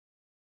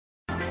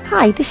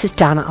Hi, this is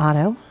Donna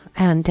Otto,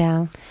 and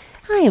I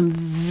am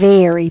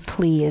very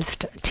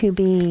pleased to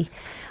be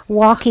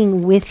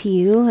walking with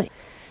you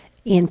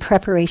in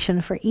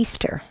preparation for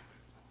Easter.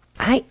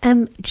 I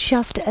am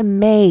just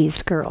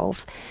amazed,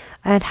 girls,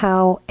 at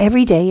how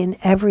every day in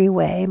every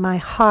way my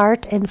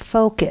heart and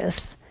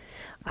focus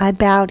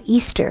about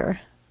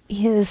Easter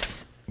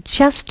is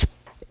just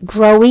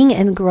growing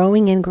and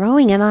growing and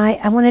growing. And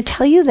I want to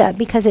tell you that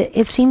because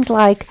it seems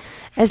like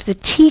as the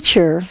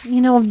teacher,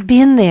 I've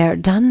been there,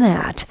 done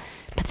that.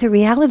 But the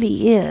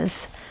reality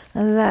is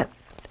that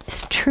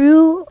it's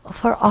true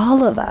for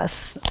all of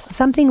us.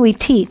 Something we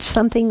teach,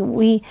 something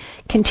we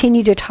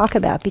continue to talk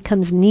about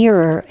becomes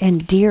nearer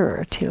and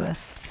dearer to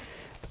us.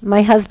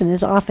 My husband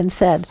has often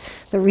said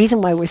the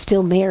reason why we're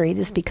still married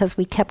is because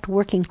we kept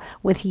working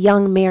with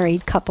young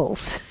married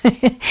couples.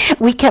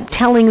 We kept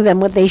telling them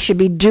what they should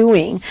be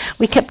doing.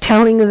 We kept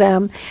telling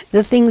them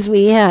the things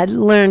we had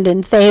learned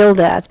and failed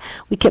at.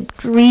 We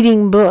kept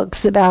reading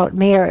books about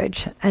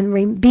marriage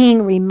and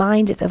being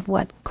reminded of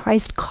what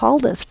Christ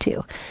called us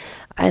to.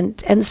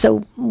 And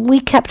so we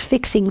kept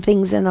fixing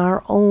things in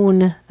our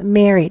own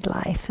married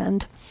life.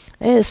 And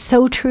it is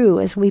so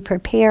true as we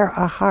prepare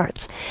our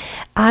hearts.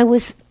 I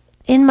was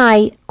in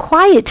my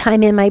quiet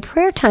time, in my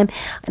prayer time,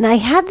 and I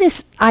had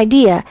this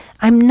idea.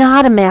 I'm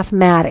not a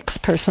mathematics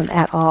person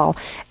at all.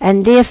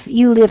 And if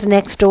you live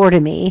next door to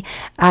me,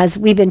 as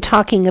we've been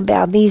talking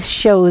about these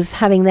shows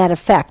having that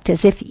effect,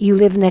 as if you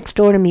live next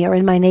door to me or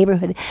in my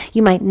neighborhood,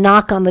 you might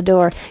knock on the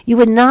door. You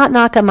would not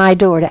knock on my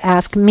door to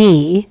ask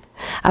me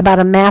about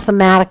a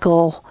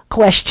mathematical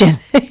question.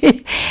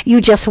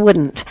 You just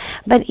wouldn't.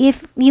 But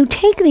if you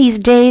take these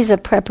days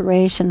of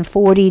preparation,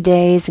 40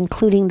 days,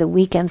 including the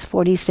weekends,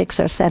 46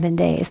 or 7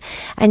 days,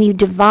 and you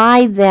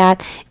divide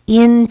that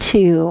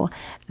into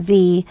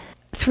the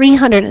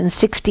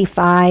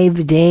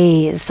 365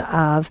 days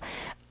of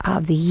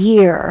the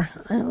year,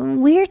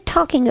 we're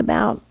talking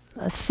about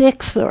a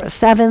sixth or a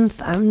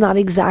seventh, I'm not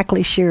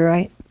exactly sure,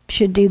 I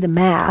should do the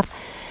math,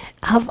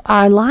 of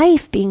our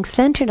life being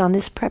centered on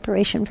this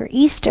preparation for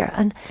Easter.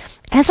 And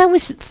as I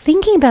was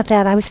thinking about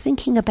that, I was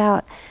thinking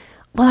about,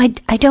 well,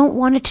 I don't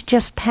want it to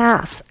just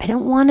pass. I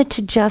don't want it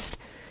to just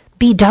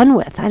be done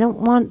with. I don't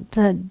want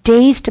the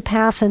days to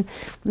pass and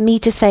me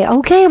to say,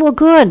 okay, well,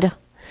 good.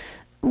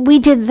 We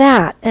did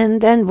that,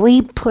 and then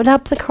we put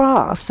up the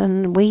cross,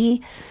 and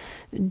we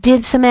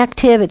did some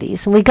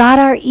activities, and we got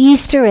our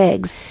Easter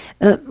eggs.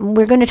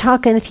 We're going to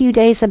talk in a few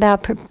days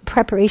about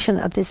preparation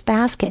of this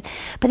basket.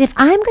 But if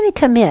I'm going to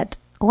commit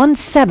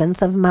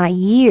 1/7 of my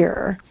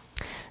year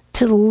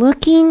to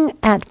looking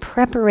at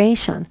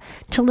preparation,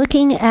 to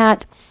looking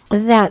at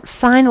that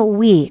final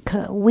week,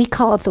 we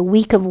call it the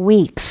Week of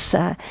Weeks.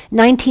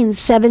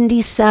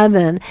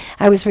 1977,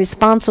 I was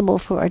responsible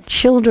for a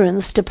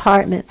children's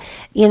department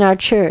in our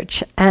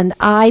church, and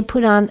I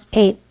put on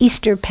an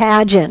Easter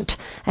pageant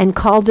and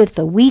called it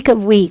the Week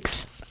of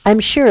Weeks. I'm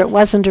sure it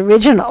wasn't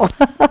original.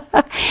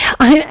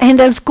 And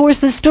of course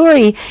the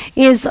story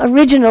is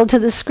original to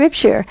the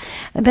scripture.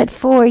 But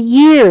for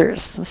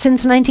years,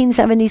 since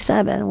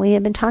 1977, we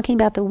have been talking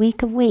about the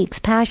Week of Weeks,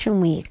 Passion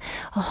Week,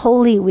 a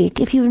Holy Week.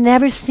 If you've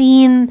never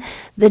seen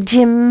the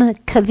Jim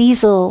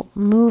Caviezel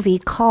movie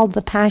called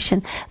The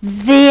Passion,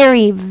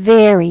 very,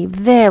 very,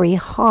 very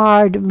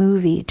hard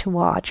movie to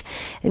watch.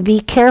 Be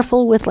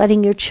careful with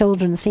letting your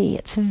children see.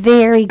 It's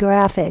very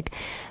graphic.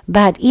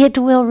 But it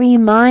will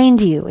remind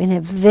you in a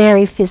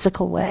very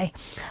physical way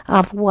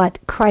of what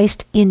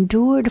Christ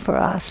endured for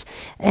us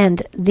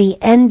and the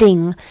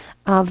ending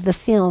of the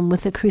film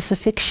with the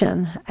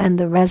crucifixion and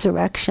the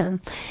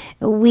resurrection.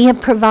 We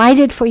have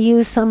provided for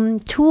you some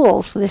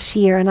tools this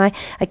year, and I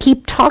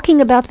keep talking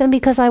about them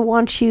because I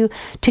want you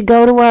to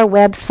go to our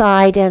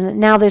website, and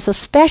now there's a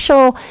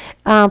special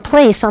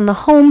place on the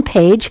home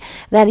page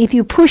that if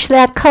you push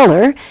that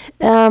color,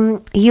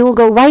 you will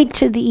go right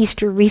to the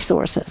Easter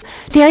resources.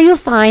 There you'll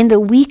find the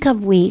Week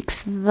of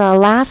Weeks, the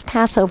last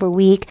Passover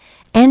week,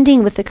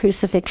 ending with the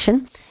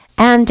crucifixion,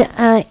 and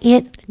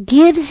it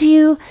gives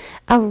you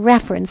a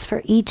reference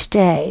for each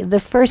day. The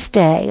first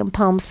day, on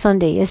Palm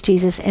Sunday, as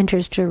Jesus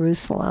enters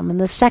Jerusalem, and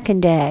the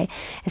second day,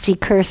 as he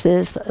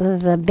curses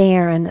the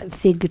barren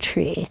fig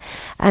tree,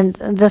 and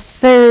the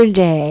third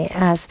day,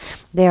 as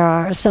there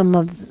are some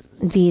of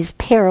these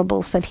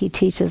parables that he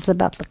teaches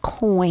about the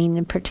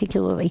coin,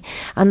 particularly,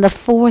 on the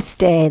fourth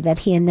day that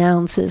he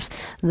announces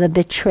the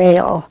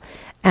betrayal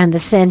and the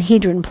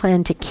Sanhedrin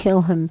plan to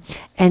kill him,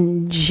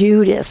 and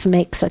Judas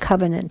makes a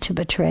covenant to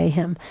betray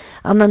him.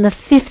 And on the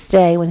fifth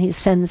day, when he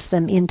sends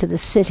them into the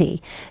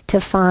city to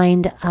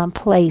find a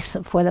place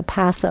for the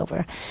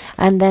Passover,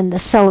 and then the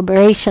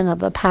celebration of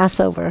the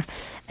Passover,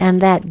 and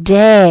that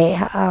day,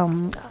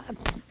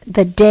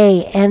 the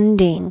day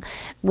ending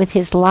with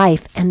his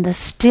life, and the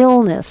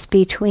stillness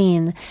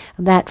between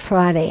that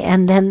Friday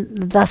and then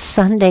the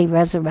Sunday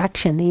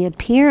resurrection, the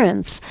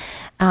appearance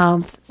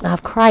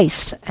of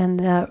Christ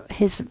and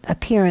his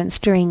appearance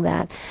during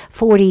that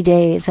 40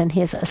 days and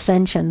his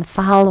ascension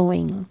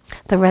following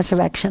the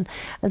resurrection.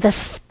 The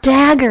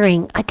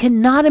staggering, I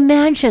cannot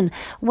imagine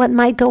what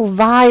might go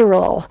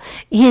viral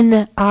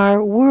in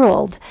our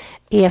world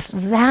if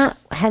that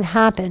had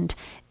happened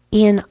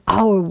in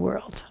our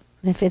world.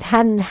 If it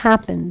hadn't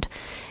happened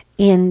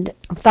in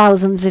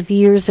thousands of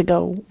years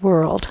ago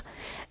world.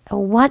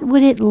 What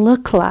would it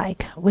look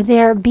like? Would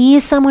there be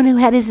someone who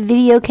had his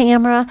video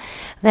camera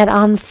that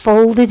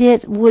unfolded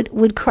it?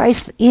 Would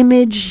Christ's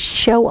image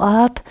show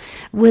up?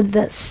 Would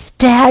the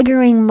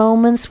staggering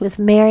moments with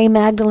Mary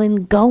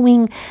Magdalene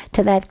going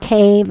to that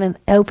cave and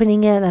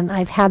opening it, and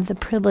I've had the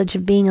privilege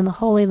of being in the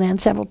Holy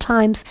Land several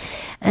times,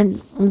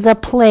 and the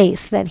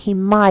place that he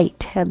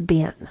might have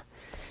been.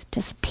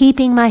 Just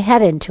peeping my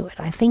head into it.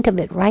 I think of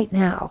it right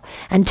now.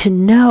 And to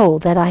know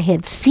that I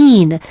had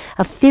seen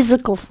a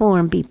physical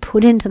form be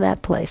put into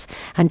that place,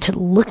 and to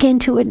look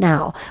into it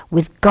now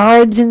with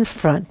guards in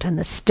front and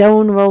the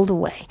stone rolled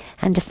away,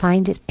 and to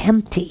find it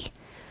empty.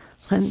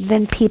 And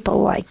then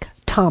people like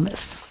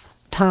Thomas,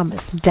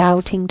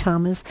 doubting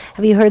Thomas.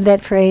 Have you heard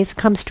that phrase? It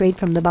comes straight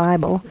from the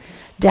Bible.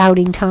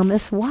 Doubting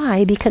Thomas.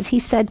 Why? Because he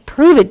said,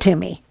 "Prove it to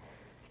me.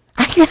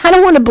 I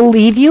don't want to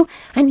believe you."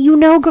 And you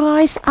know,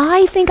 guys,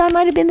 I think I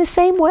might have been the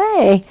same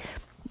way.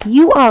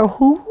 You are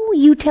who?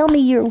 You tell me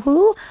you're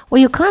who?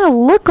 Well, you kind of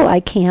look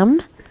like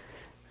him.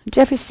 Did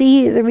you ever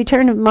see The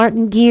Return of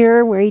Martin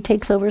Gere, where he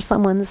takes over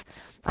someone's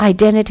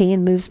identity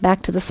and moves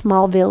back to the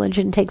small village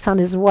and takes on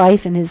his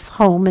wife and his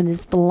home and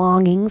his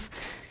belongings?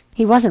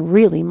 He wasn't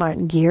really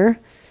Martin Gere.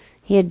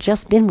 He had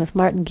just been with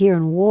Martin Gere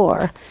in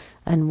war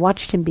and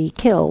watched him be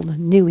killed,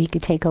 knew he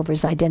could take over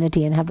his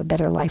identity and have a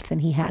better life than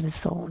he had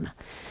his own.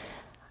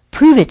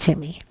 "Prove it to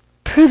me.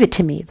 Prove it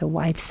to me," the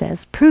wife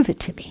says. "Prove it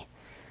to me."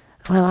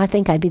 Well, I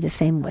think I'd be the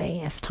same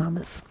way as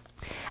Thomas.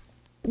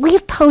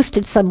 We've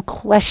posted some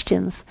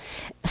questions,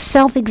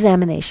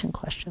 self-examination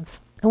questions.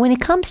 And when it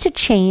comes to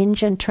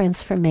change and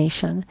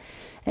transformation,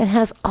 it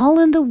has all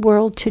in the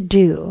world to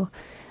do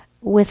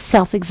with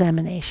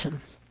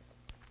self-examination.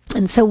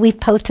 And so we've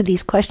posted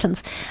these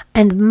questions.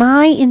 And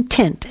my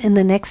intent in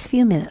the next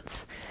few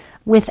minutes,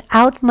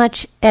 without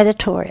much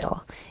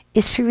editorial,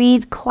 is to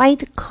read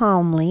quite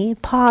calmly,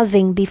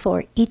 pausing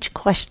before each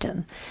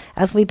question.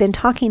 As we've been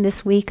talking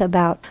this week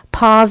about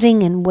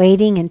pausing and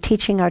waiting and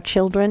teaching our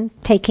children,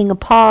 taking a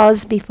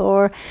pause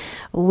before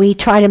we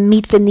try to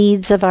meet the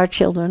needs of our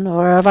children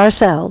or of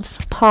ourselves.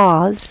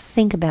 Pause,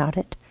 think about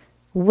it.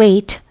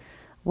 Wait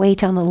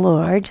on the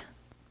Lord.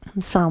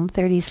 Psalm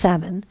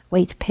 37,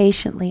 wait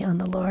patiently on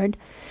the Lord.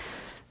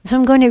 So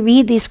I'm going to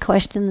read these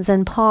questions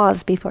and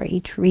pause before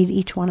read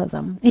each one of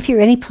them. If you're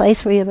any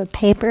place where you have a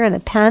paper and a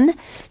pen,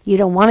 you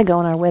don't want to go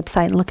on our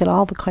website and look at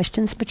all the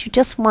questions, but you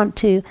just want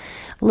to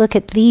look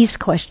at these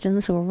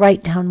questions or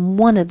write down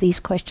one of these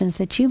questions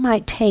that you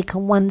might take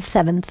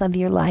 1/7 of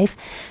your life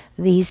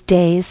these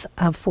days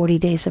of 40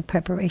 days of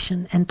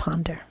preparation and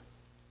ponder.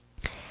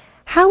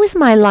 How is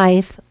my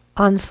life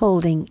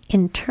unfolding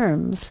in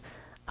terms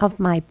of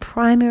my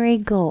primary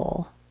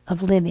goal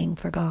of living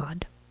for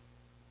God?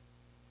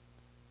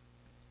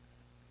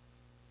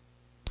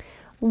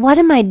 What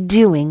am I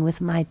doing with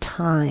my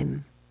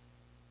time?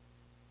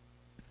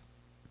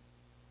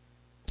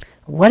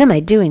 What am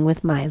I doing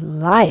with my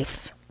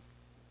life?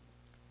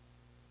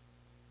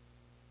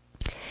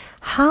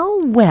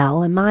 How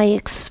well am I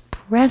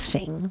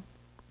expressing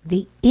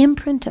the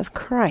imprint of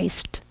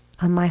Christ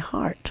on my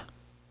heart?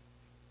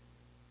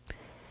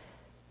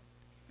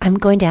 I'm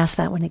going to ask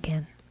that one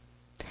again.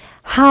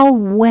 How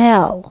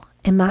well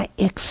am I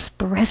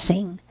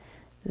expressing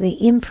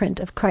the imprint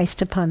of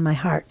Christ upon my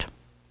heart?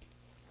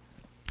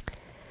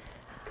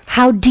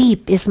 How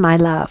deep is my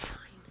love?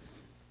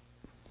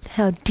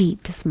 How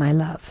deep is my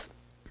love?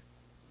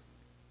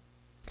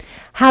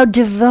 How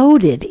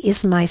devoted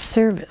is my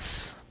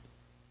service?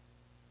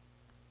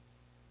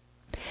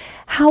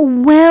 How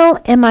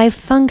well am I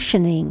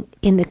functioning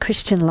in the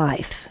Christian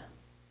life?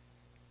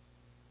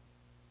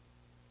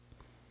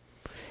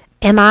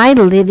 Am I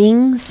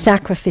living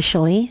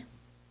sacrificially?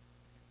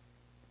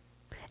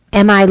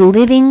 Am I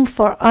living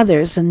for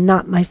others and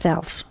not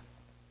myself?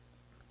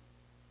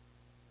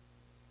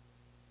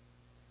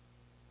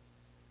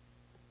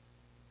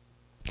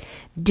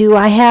 Do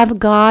I have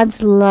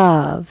God's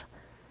love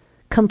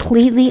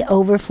completely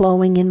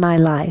overflowing in my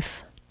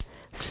life,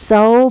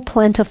 so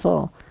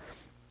plentiful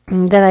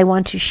that I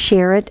want to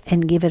share it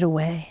and give it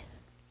away?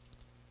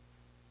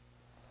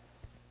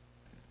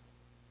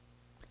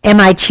 Am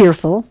I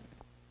cheerful?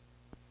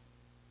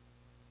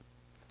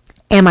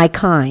 Am I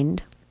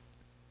kind?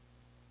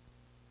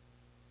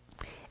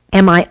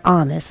 Am I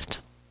honest?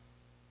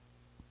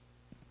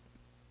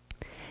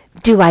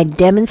 Do I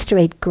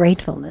demonstrate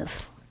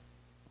gratefulness?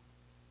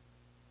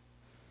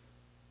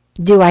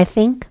 Do I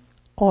think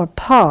or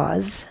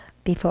pause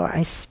before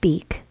I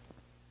speak?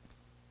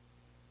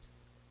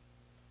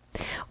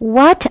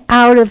 What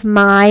out of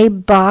my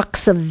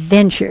box of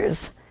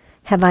ventures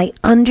have I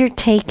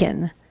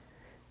undertaken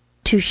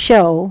to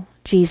show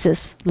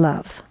Jesus'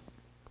 love?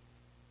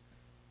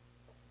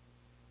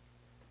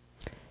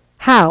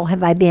 How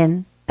have I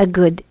been a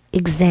good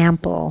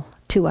example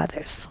to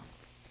others?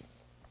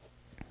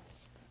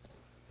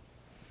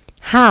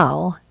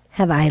 How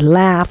have I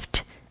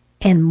laughed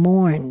and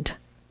mourned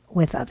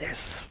with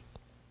others?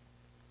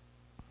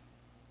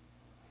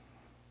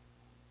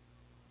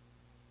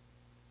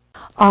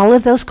 All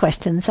of those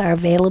questions are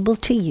available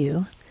to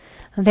you.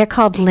 They're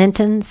called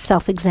Lenten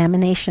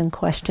self-examination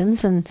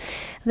questions, and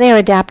they're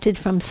adapted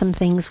from some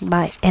things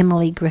by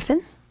Emily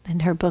Griffin in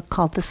her book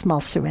called The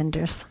Small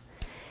Surrenders.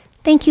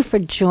 Thank you for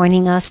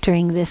joining us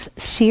during this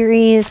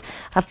series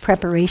of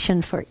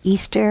preparation for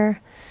Easter.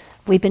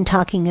 We've been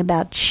talking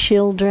about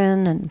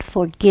children and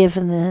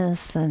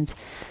forgiveness and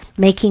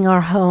making our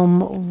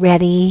home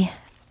ready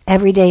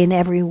every day in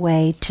every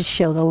way to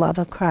show the love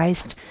of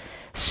Christ,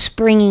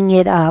 springing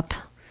it up,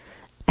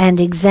 and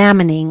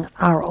examining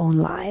our own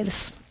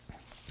lives.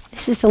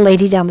 This is the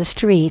lady down the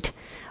street,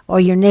 or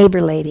your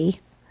neighbor lady.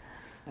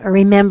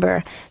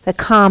 Remember the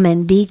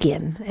common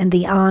begin and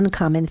the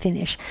uncommon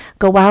finish.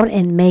 Go out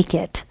and make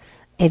it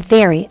a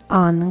very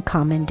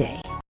uncommon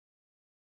day.